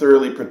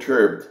thoroughly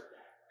perturbed.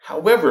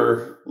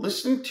 However,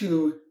 listening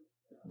to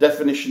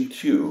definition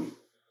 2,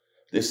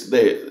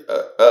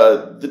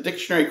 the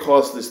dictionary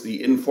calls this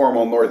the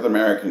informal North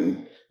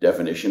American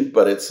definition,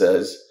 but it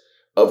says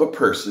of a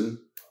person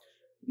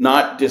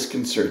not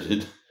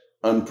disconcerted,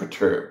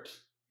 unperturbed.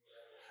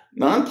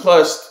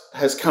 Nonplussed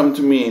has come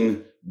to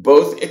mean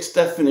both its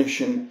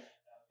definition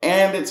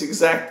and its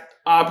exact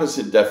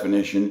opposite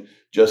definition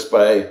just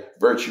by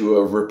virtue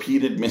of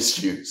repeated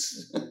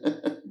misuse.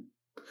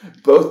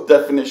 Both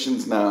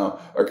definitions now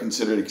are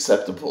considered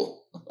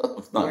acceptable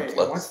of nonplussed.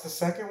 Wait, what's the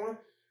second one?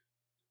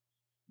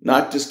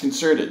 Not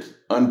disconcerted,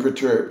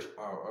 unperturbed.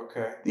 Oh,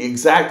 okay. The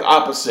exact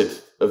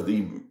opposite of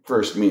the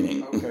first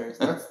meaning. Okay,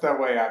 that's the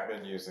way I've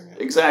been using it.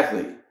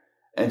 Exactly.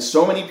 And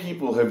so many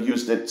people have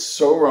used it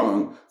so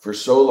wrong for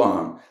so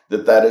long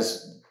that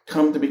has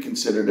come to be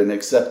considered an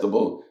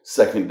acceptable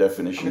second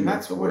definition. I mean,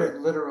 that's of the what word.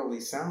 it literally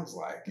sounds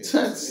like.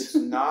 It's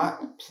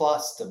not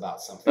plussed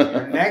about something.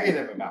 You're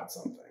negative about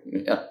something.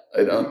 Yeah,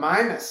 I don't. I'm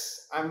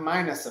minus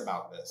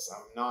about this.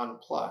 I'm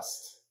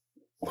nonplussed.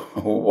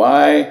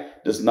 Why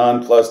does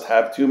nonplussed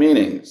have two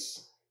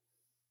meanings?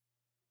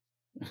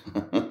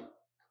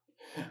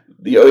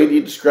 The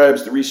OED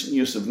describes the recent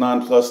use of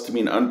nonplussed to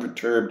mean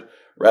unperturbed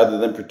rather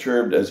than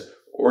perturbed as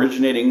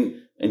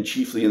originating and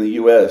chiefly in the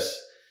U.S.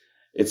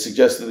 It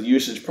suggests that the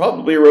usage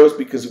probably arose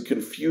because of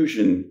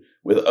confusion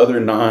with other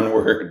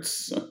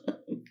non-words.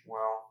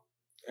 Well,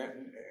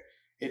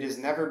 it has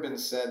never been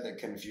said that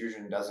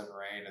confusion doesn't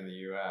reign in the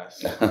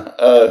U.S.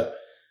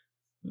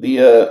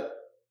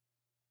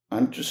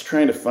 I'm just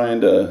trying to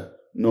find a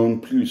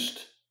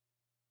nonplussed.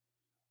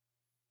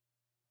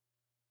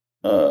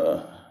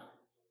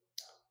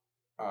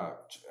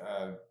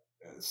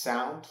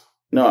 Sound?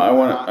 No,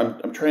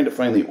 I'm trying to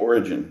find the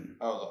origin.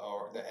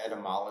 Oh, the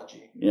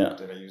etymology. Yeah.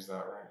 Did I use that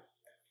right?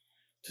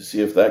 To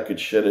see if that could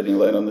shed any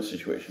light on the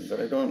situation, but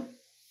I don't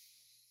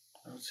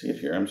see it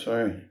here. I'm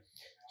sorry.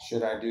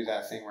 Should I do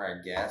that thing where I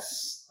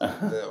guess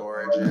the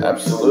origin?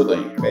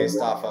 Absolutely. Based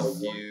off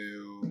of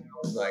you,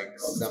 like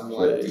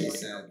somewhat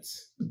decent.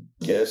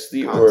 Guess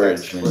the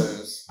context origin.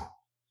 Clues.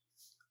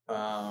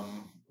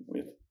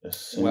 With a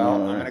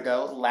Well, I'm gonna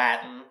go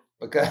Latin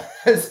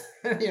because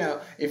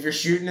if you're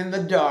shooting in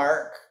the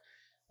dark,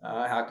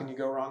 how can you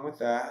go wrong with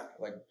that?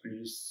 Like,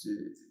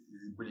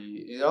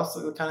 it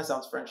also kind of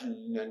sounds French.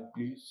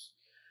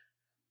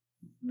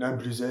 Non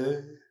plus,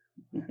 je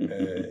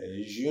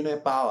ne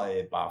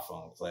parle pas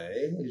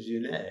français. Je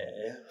ne.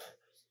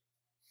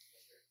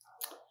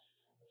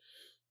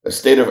 A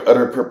state of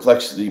utter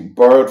perplexity,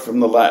 borrowed from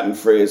the Latin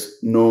phrase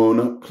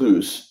non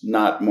plus,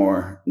 not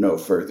more, no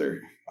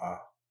further.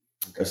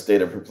 Okay. A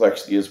state of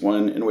perplexity is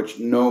one in which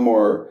no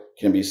more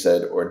can be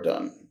said or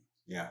done.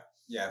 Yeah.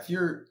 If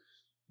you're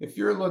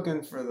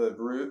looking for the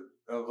root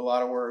of a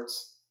lot of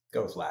words,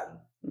 go with Latin.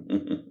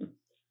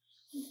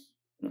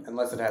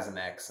 Unless it has an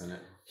X in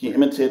it. He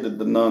imitated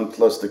the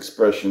nonplussed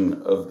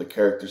expression of the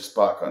character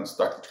Spock on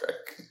Star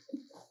Trek.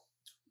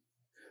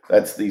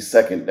 That's the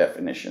second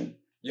definition.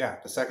 Yeah,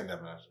 the second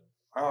definition.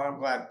 Oh, I'm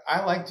glad.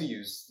 I like to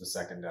use the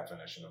second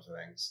definition of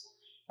things.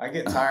 I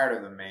get tired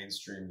of the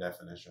mainstream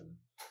definition.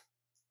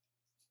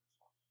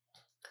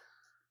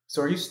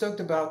 So are you stoked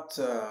about,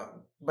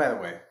 by the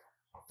way,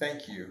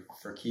 thank you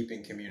for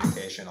keeping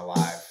communication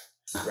alive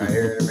right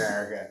here in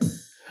America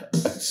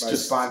by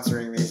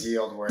sponsoring these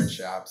yield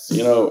workshops.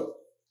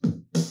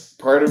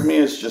 Part of me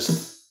is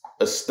just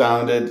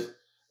astounded,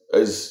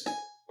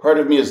 part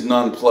of me is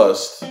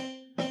nonplussed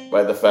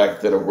by the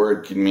fact that a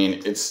word can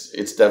mean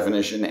its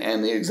definition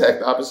and the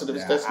exact opposite of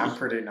its definition. I'm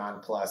pretty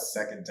nonplussed,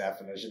 second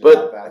definition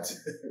about that.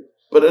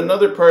 But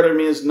another part of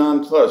me is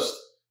nonplussed.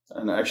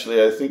 And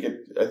actually I think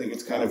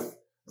it's kind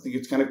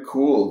of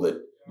cool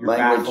that you're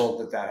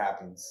baffled that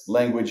happens.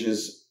 Language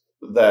is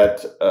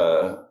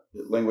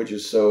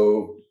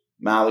so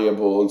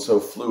malleable and so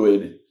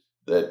fluid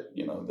that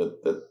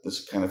that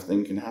this kind of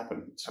thing can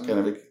happen. It's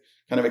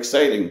kind of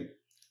exciting.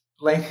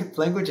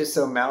 Language is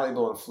so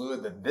malleable and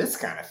fluid that this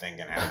kind of thing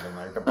can happen,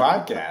 like the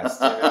podcast.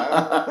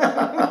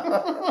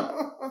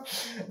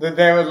 That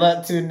they would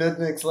let two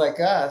nudniks like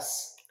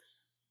us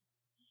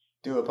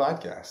do a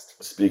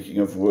podcast. Speaking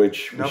of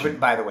which,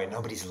 by the way,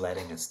 nobody's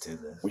letting us do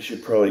this. We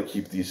should probably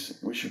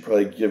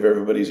give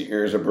everybody's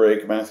ears a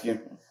break, Matthew.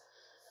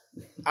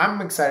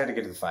 I'm excited to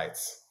get to the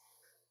fights,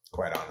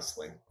 quite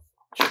honestly.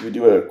 Should we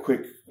do a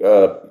quick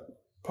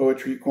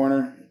poetry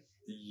corner?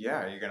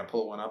 Yeah, you're going to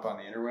pull one up on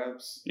the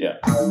interwebs? Yeah.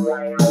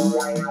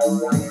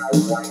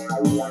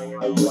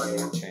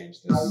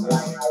 Change this.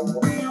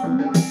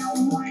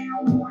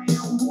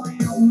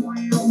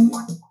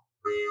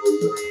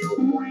 Poetry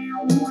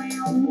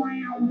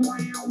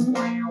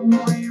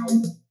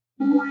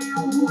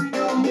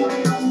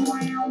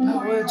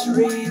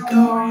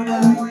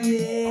Corner,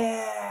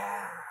 yeah.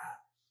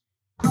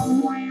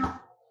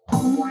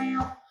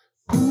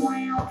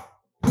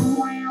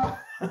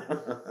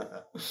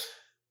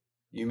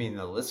 You mean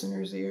the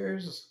listeners'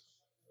 ears?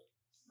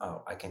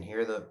 Oh, I can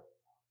hear the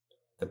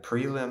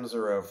prelims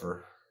are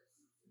over.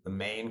 The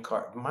main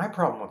card. My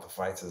problem with the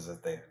fights is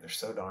that they're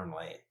so darn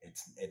late.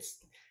 It's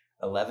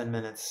 11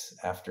 minutes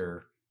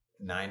after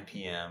 9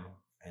 p.m.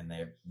 and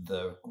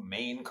the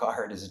main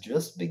card is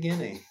just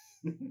beginning.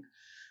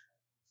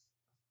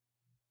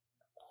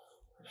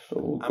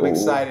 I'm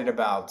excited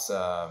about.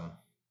 I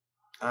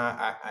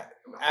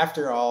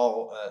after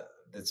all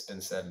that's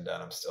been said and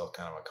done, I'm still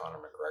kind of a Conor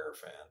McGregor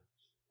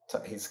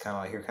fan. He's kind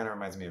of like, he kind of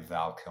reminds me of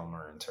Val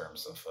Kilmer in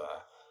terms of.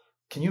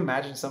 Can you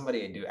imagine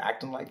somebody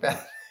acting like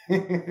that?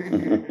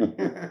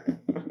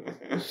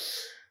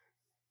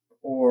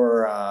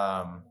 Or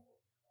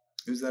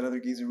who's that other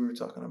geezer we were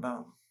talking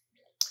about?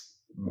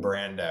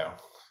 Brando.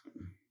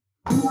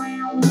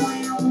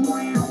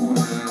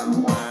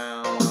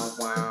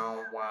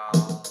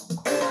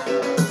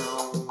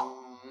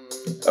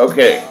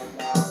 Okay.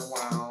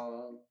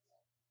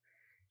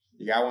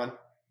 You got one?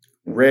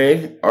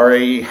 Ray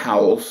R.A.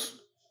 Howells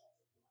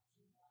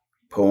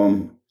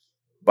poem,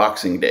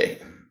 Boxing Day.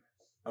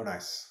 Oh,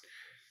 nice.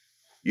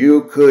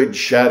 You could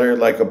shatter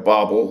like a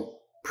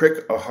bauble,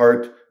 prick a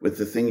heart with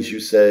the things you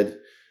said,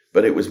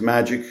 but it was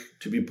magic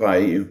to be by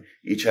you,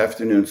 each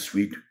afternoon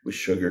sweet with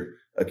sugar,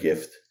 a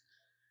gift.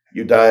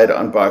 You died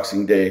on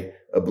Boxing Day,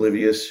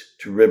 oblivious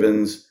to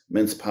ribbons,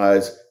 mince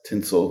pies,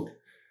 tinsel.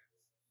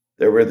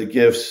 There were the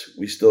gifts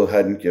we still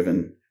hadn't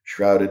given,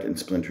 shrouded in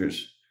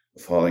splinters, a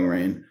falling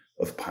rain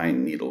of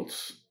pine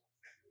needles.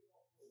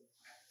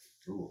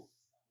 Ooh,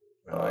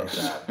 I like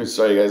that.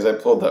 Sorry, guys, I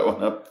pulled that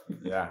one up.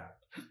 Yeah.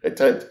 I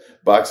typed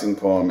boxing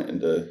poem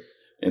into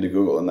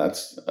Google, and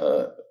that's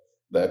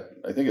that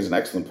I think is an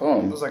excellent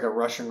poem. It was like a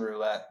Russian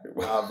roulette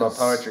of a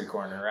poetry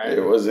corner, right?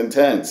 It was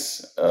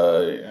intense. We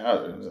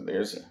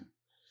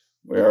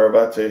are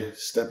about to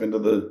step into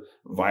the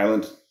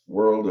violent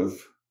world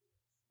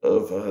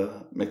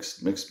of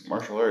mixed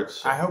martial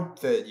arts. I hope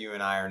that you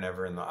and I are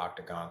never in the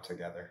octagon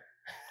together.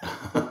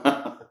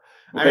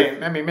 I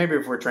mean, maybe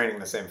if we're training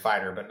the same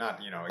fighter, but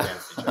not,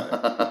 against each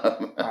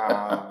other.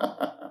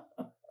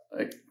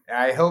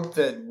 I hope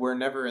that we're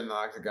never in the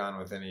octagon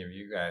with any of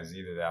you guys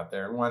either out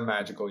there in one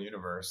magical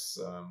universe.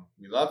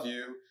 We love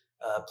you.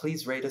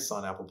 Please rate us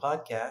on Apple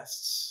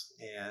Podcasts,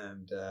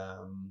 and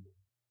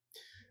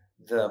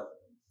the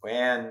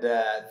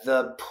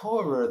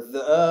poorer the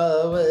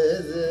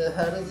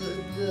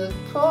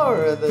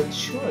poorer the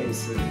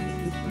choices,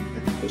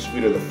 the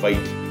sweeter the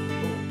fight.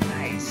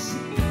 Nice.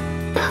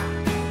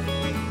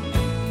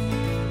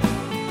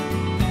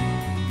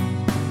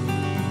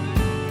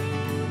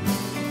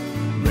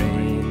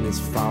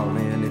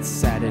 Falling, it's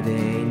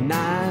Saturday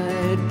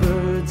night.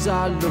 Birds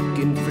are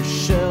looking for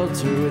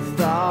shelter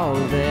with all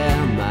their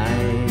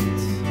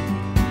might.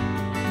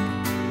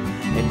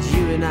 And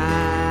you and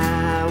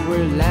I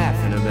were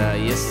laughing about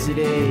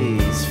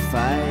yesterday's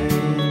fight.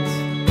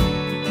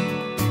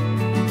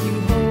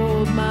 You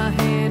hold my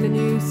hand and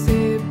you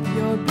sip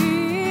your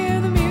beer.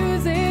 The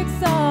music's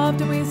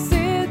soft and we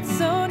sit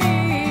so near.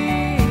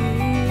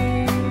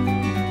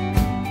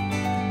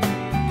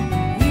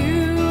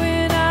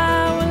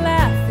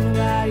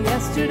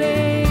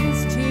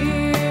 Yesterday's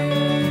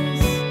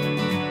tears.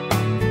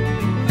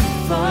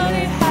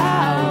 Funny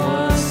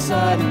how a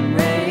sudden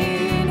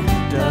rain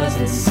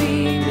doesn't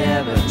seem to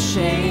ever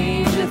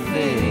change a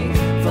thing.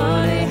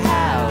 Funny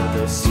how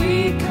those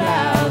sweet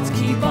clouds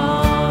keep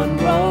on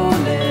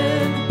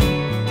rolling.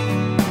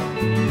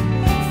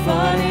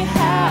 Funny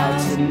how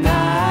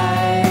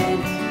tonight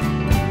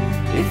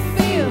it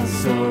feels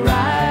so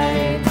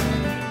right.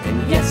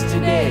 And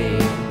yesterday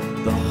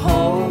the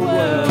whole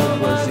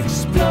world was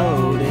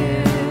exploding.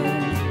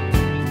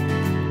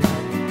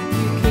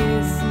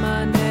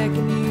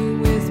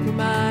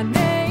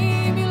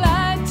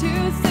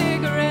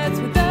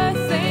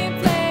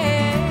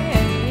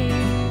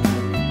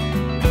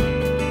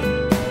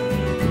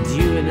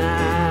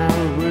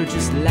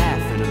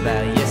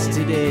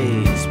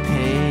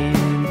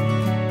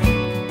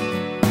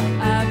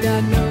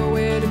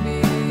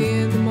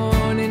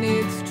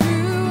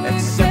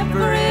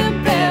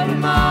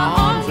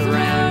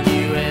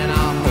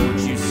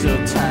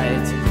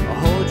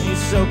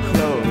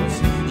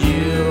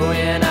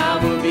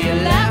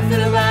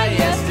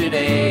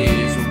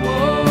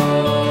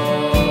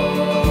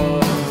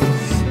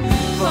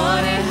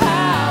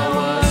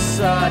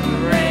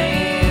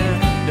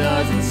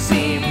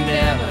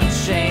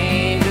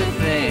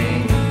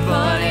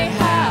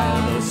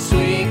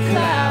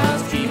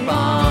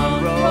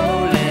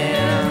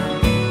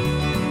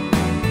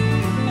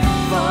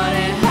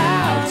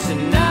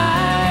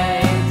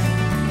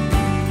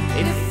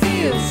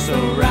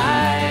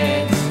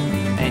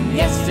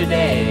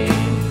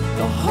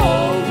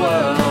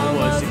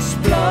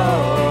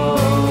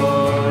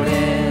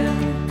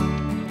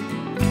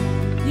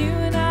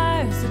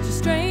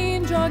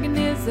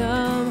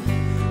 organism.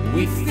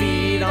 We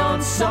feed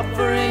on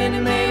suffering,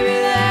 and maybe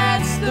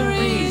that's the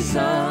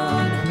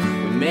reason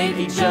we make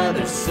each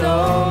other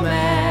so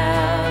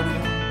mad.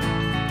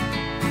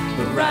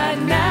 But right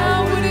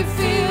now, would it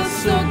feel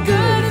so good